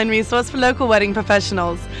online resource for local wedding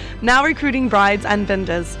professionals. Now recruiting brides and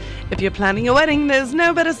vendors. If you're planning a wedding, there's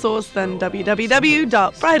no better source than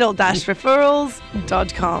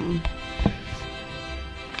www.bridal-referrals.com.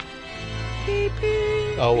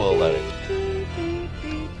 Oh, we'll let it.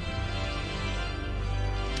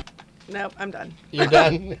 Nope, I'm done. You're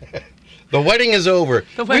done? The wedding is over.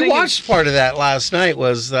 We watched part of that last night.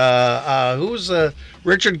 Was who was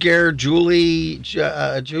Richard Gere, Julia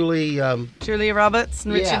Roberts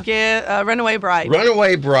and Richard Gere, Runaway Bride.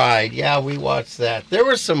 Runaway Bride. Yeah, we watched that. There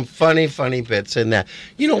were some funny bits in that.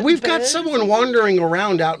 You know, we've got someone wandering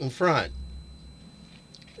around out in front.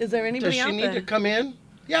 Is there anybody out there? Does she need to come in?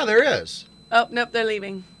 Yeah, there is. Oh, nope, they're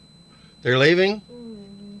leaving. They're leaving?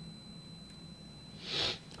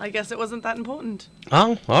 I guess it wasn't that important.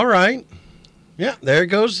 Oh, all right. Yeah, there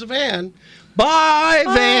goes the van. Bye,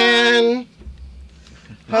 van.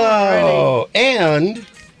 Oh, and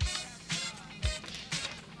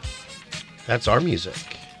that's our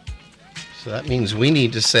music. So that means we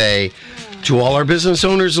need to say to all our business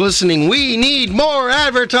owners listening, we need more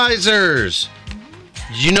advertisers.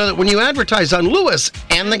 Did you know that when you advertise on Lewis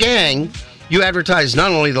and the Gang, you advertise not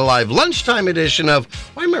only the live lunchtime edition of,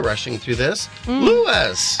 why am I rushing through this?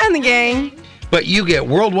 Lewis and the Gang, but you get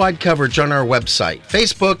worldwide coverage on our website,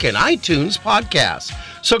 Facebook, and iTunes podcasts.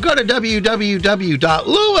 So go to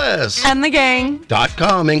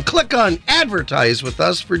www.lewisandthegang.com and click on Advertise with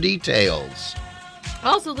Us for details.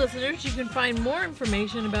 Also, listeners, you can find more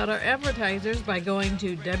information about our advertisers by going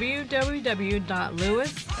to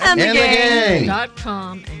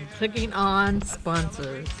www.lewisandthegang.com and clicking on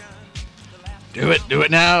Sponsors. Do it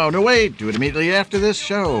now. No, wait. Do it immediately after this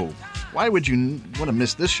show. Why would you want to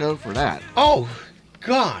miss this show for that? Oh,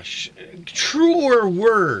 gosh. Truer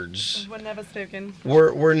words were never spoken.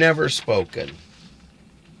 Were never spoken.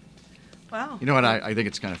 Wow. You know what? I think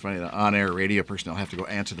it's kind of funny that on-air radio personnel have to go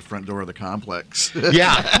answer the front door of the complex.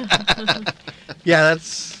 Yeah. Yeah,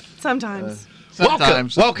 that's... Sometimes. Welcome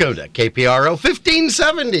to KPRO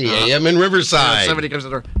 1570 AM in Riverside. Somebody comes to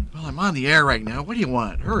the door. Well, I'm on the air right now. What do you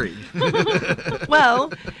want? Hurry.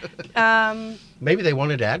 Well, maybe they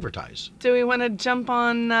wanted to advertise. Do we want to jump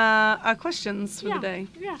on our questions for the day?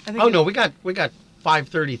 Yeah. No, we got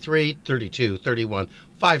 5:33, 32, 31,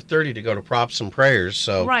 5:30 to go to props and prayers.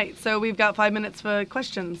 So right. So we've got 5 minutes for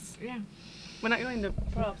questions. Yeah. We're not going to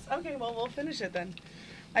props. Okay. Well, we'll finish it then.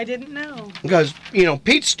 I didn't know. Because, you know,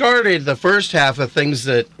 Pete started the first half of things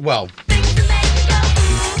that, well,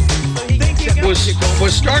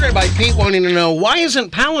 was started by Pete wanting to know, why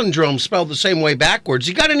isn't palindrome spelled the same way backwards?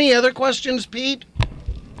 You got any other questions, Pete?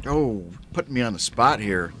 Oh, putting me on the spot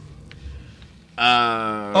here.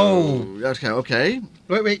 Okay.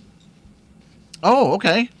 Wait. Oh,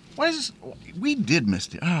 okay. Why is this? We did miss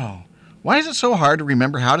it. Oh. Why is it so hard to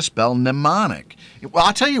remember how to spell mnemonic? Well,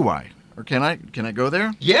 I'll tell you why. Or can I go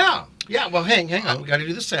there? Yeah. Yeah, well, hang on. We got to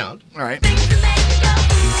do the sound. All right. Things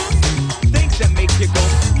that make you go,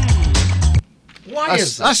 Why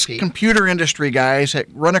is this, us Pete? computer industry guys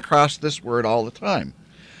run across this word all the time.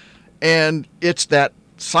 And it's that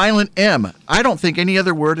silent M. I don't think any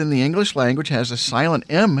other word in the English language has a silent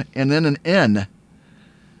M and then an N.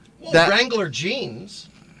 Well, Wrangler jeans.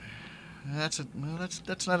 That's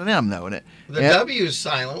not an M though, isn't it? The W is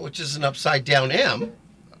silent, which is an upside down M.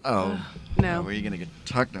 Oh. No. Oh, are you going to get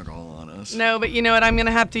technical on us? No, but you know what? I'm going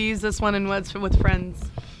to have to use this one in Words with Friends.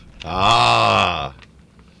 Ah.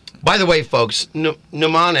 By the way, folks,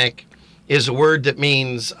 mnemonic is a word that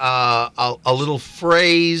means a little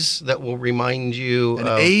phrase that will remind you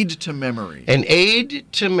An aid to memory. An aid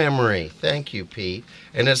to memory. Thank you, Pete.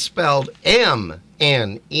 And it's spelled M-N-E-M,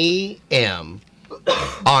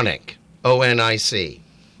 ONIC, O-N-I-C.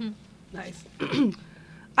 Nice.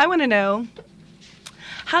 I want to know,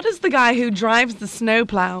 how does the guy who drives the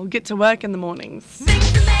snowplow get to work in the mornings?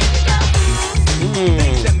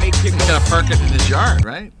 things that make you He's go. got to park it in his yard,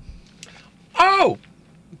 right? Oh!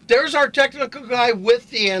 There's our technical guy with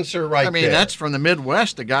the answer right there. I mean, that's from the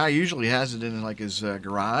Midwest. The guy usually has it in like his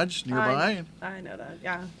garage nearby. I know that,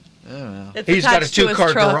 yeah. Yeah. It's He's got a attached to his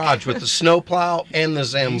two-car truck. garage with the snowplow and the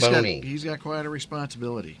Zamboni. He's got quite a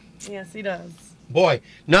responsibility. Yes, he does. Boy,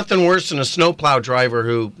 nothing worse than a snowplow driver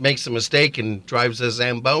who makes a mistake and drives a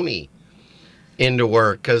Zamboni into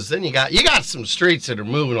work, because then you got some streets that are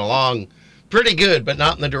moving along pretty good, but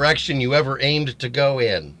not in the direction you ever aimed to go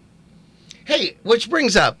in. Hey, which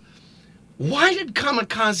brings up, why did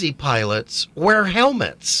kamikaze pilots wear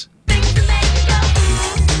helmets? Things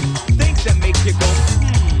that make you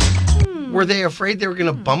go. Were they afraid they were going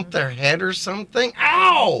to bump their head or something?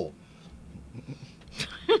 Ow!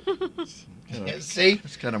 See?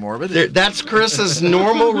 It's kind of morbid. That's Chris's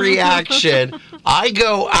normal reaction. I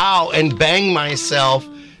go out and bang myself.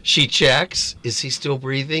 She checks. Is he still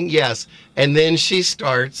breathing? Yes. And then she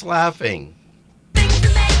starts laughing. Things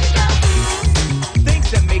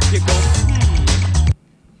that make you go.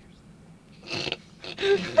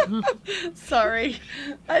 Sorry.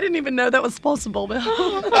 I didn't even know that was possible, Bill.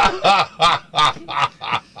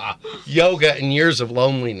 Yoga and years of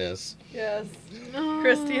loneliness. Yes.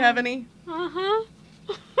 Chris, do you have any? Uh-huh.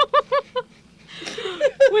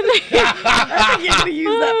 I think you're going to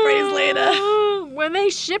use that phrase later. When they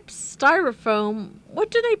ship styrofoam,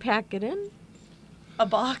 what do they pack it in? A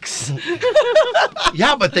box.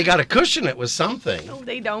 Yeah, but they got to cushion it with something. No,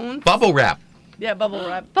 they don't. Bubble wrap. Yeah, bubble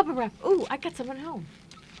wrap. Bubble wrap. Ooh, I got some at home.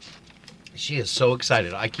 She is so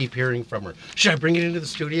excited. I keep hearing from her. Should I bring it into the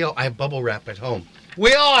studio? I have bubble wrap at home.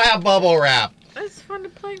 We all have bubble wrap. It's fun to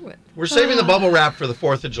play with. We're saving the bubble wrap for the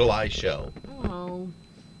 4th of July show. Oh.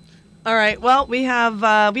 All right. Well, we have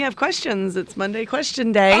questions. It's Monday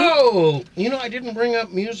Question Day. Oh, I didn't bring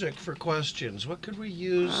up music for questions. What could we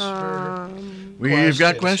use for We've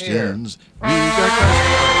got questions. We've got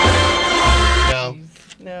questions.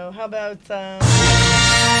 No. How about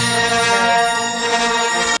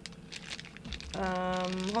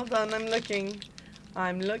hold on, I'm looking.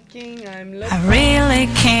 I really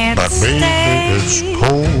can't stay. It's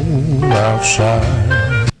cold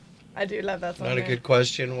outside. I do love that song. Not a good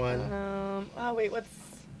question one. Oh wait,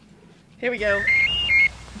 here we go.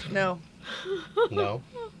 No. No.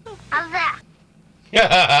 How's that?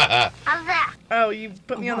 How's that? Oh, you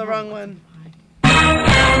put me on the wrong one.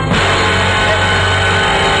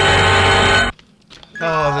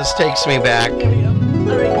 Oh, this takes me back.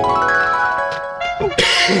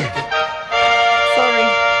 Sorry.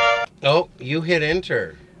 Oh, you hit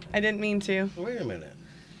enter. I didn't mean to. Wait a minute.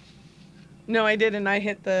 No, I didn't. I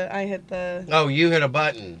hit the. Oh, you hit a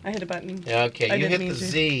button. I hit a button. Yeah, okay, you hit the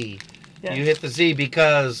Z. Yeah. You hit the Z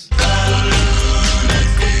because.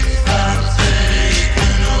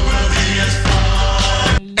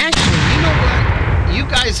 Actually, you know what? You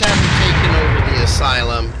guys haven't taken over the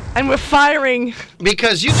asylum. And we're firing.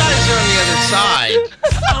 Because you guys are on the other side.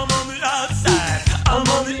 I'm on the outside. I'm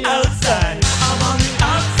on the outside. I'm on the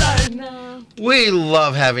outside now. We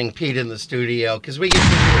love having Pete in the studio because we get to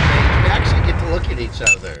do a page. We actually get to look at each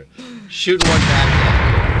other. Shooting one back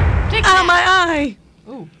at you. Ow, my eye.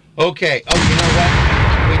 Ooh. Okay. Oh, you know what?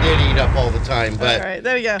 We did eat up all the time, but All right,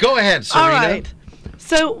 there we go. Go ahead, Serena. All right.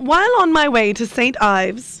 So while on my way to St.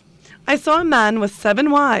 Ives, I saw a man with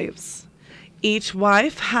 7 wives. Each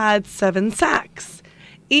wife had 7 sacks.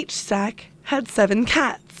 Each sack had 7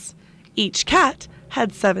 cats. Each cat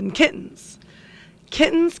had 7 kittens.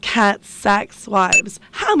 Kittens, cats, sacks, wives.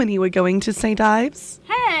 How many were going to St. Ives?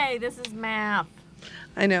 Hey, this is math.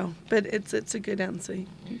 I know, but it's a good answer. You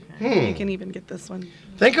can even get this one.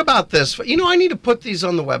 Think about this. I need to put these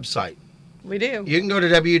on the website. We do. You can go to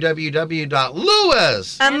www.lewis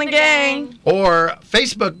And the gang. or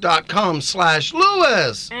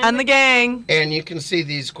facebook.com/Lewis And the gang. and you can see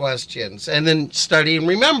these questions and then study. And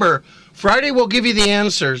remember, Friday we'll give you the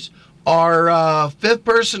answers. Our 5th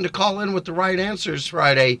person to call in with the right answers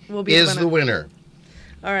Friday Will be is the the winner. winner.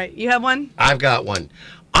 All right, you have one? I've got one.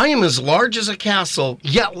 I am as large as a castle,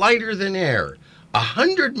 yet lighter than air.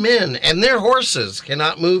 100 men and their horses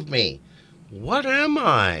cannot move me. What am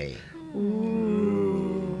I?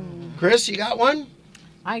 Chris, you got one?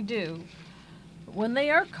 I do. When they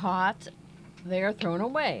are caught, they are thrown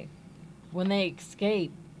away. When they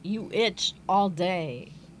escape, you itch all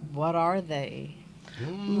day. What are they?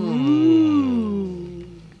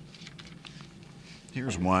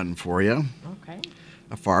 Here's one for you. Okay.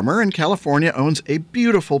 A farmer in California owns a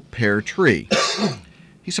beautiful pear tree.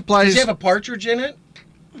 He supplies. Does he have a partridge in it?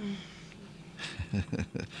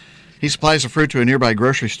 He supplies the fruit to a nearby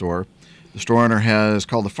grocery store. The store owner has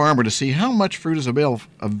called the farmer to see how much fruit is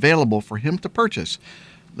available for him to purchase.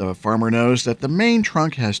 The farmer knows that the main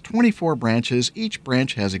trunk has 24 branches. Each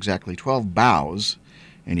branch has exactly 12 boughs,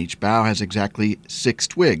 and each bough has exactly 6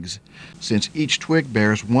 twigs. Since each twig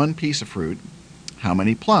bears 1 piece of fruit, how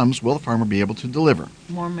many plums will the farmer be able to deliver?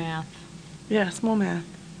 More math. Yes, more math.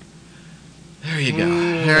 There you go.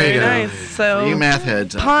 There you go. Nice. So For you math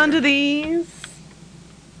heads out ponder these.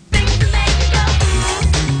 Things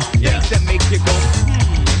that make you go.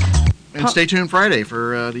 And stay tuned Friday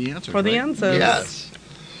for the answers. For the right? answers. Yes.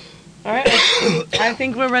 All right. I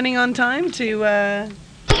think we're running on time to. That's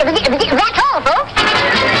all, folks.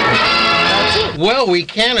 Well, we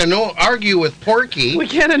can't argue with Porky. We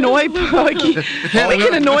can't annoy Porky. We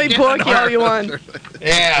can annoy Porky all you want.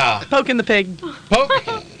 Yeah. Poking the pig. Poke.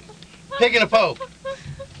 Pig in a poke.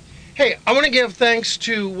 Hey, I want to give thanks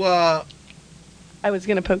to, I was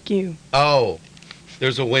going to poke you. oh,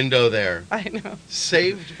 there's a window there. I know.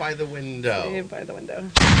 Saved by the window. Saved by the window.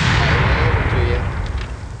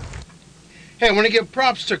 Hey, I want to give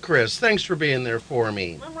props to Chris. Thanks for being there for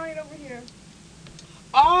me. I'm right over here.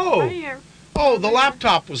 Oh! Right here. Oh, the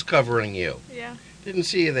laptop was covering you. Yeah. Didn't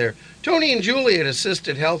see you there. Tony and Julie at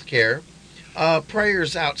Assisted Healthcare.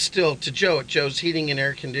 Prayers out still to Joe at Joe's Heating and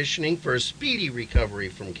Air Conditioning for a speedy recovery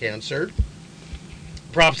from cancer.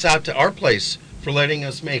 Props out to our place for letting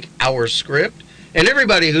us make our script. And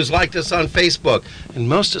everybody who's liked us on Facebook. And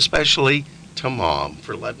most especially to Mom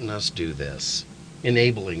for letting us do this.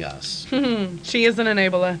 Enabling us. She is an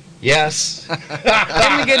enabler. Yes. In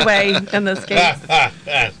a good way, in this case.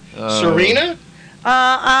 Serena?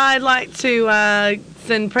 I'd like to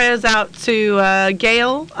send prayers out to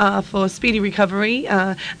Gail for speedy recovery.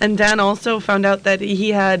 And Dan also found out that he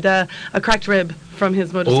had a cracked rib from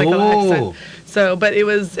his motorcycle accident. So, but it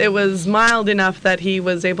was mild enough that he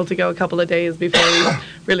was able to go a couple of days before he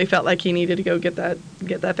really felt like he needed to go get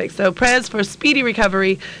that fixed. So prayers for speedy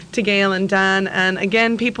recovery to Gail and Dan. And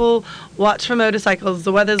again, people watch for motorcycles.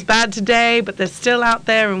 The weather's bad today, but they're still out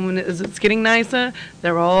there, and as it's getting nicer,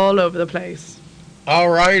 they're all over the place. All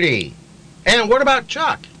righty. And what about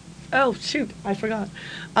Chuck? Oh, shoot, I forgot.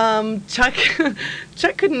 Chuck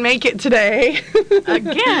couldn't make it today.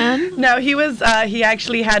 Again? No, he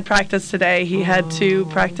actually had practice today. He had to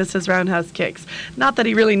practice his roundhouse kicks. Not that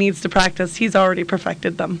he really needs to practice. He's already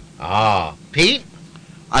perfected them. Ah, Pete?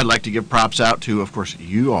 I'd like to give props out to, of course,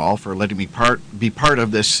 you all for letting me be part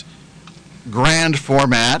of this grand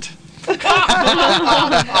format.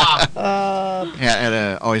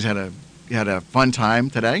 Always had a fun time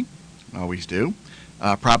today. Always do.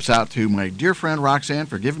 Props out to my dear friend Roxanne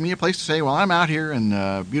for giving me a place to stay while I'm out here in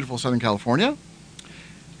beautiful Southern California.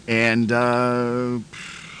 And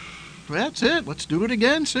that's it. Let's do it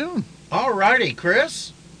again soon. All righty,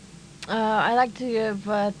 Chris? I'd like to give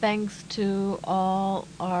thanks to all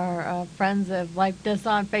our friends that have liked us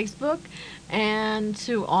on Facebook and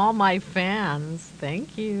to all my fans.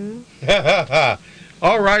 Thank you.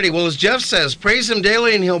 All righty. Well, as Jeff says, praise him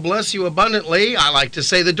daily and he'll bless you abundantly. I like to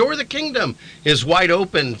say the door of the kingdom is wide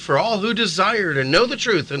open for all who desire to know the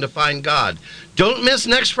truth and to find God. Don't miss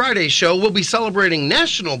next Friday's show. We'll be celebrating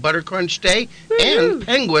National Butter Crunch Day and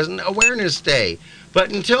Penguin Awareness Day.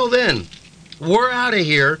 But until then, we're out of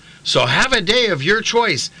here. So have a day of your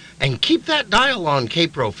choice and keep that dial on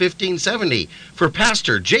KPRO 1570 for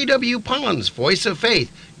Pastor J.W. Pond's Voice of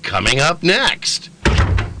Faith coming up next.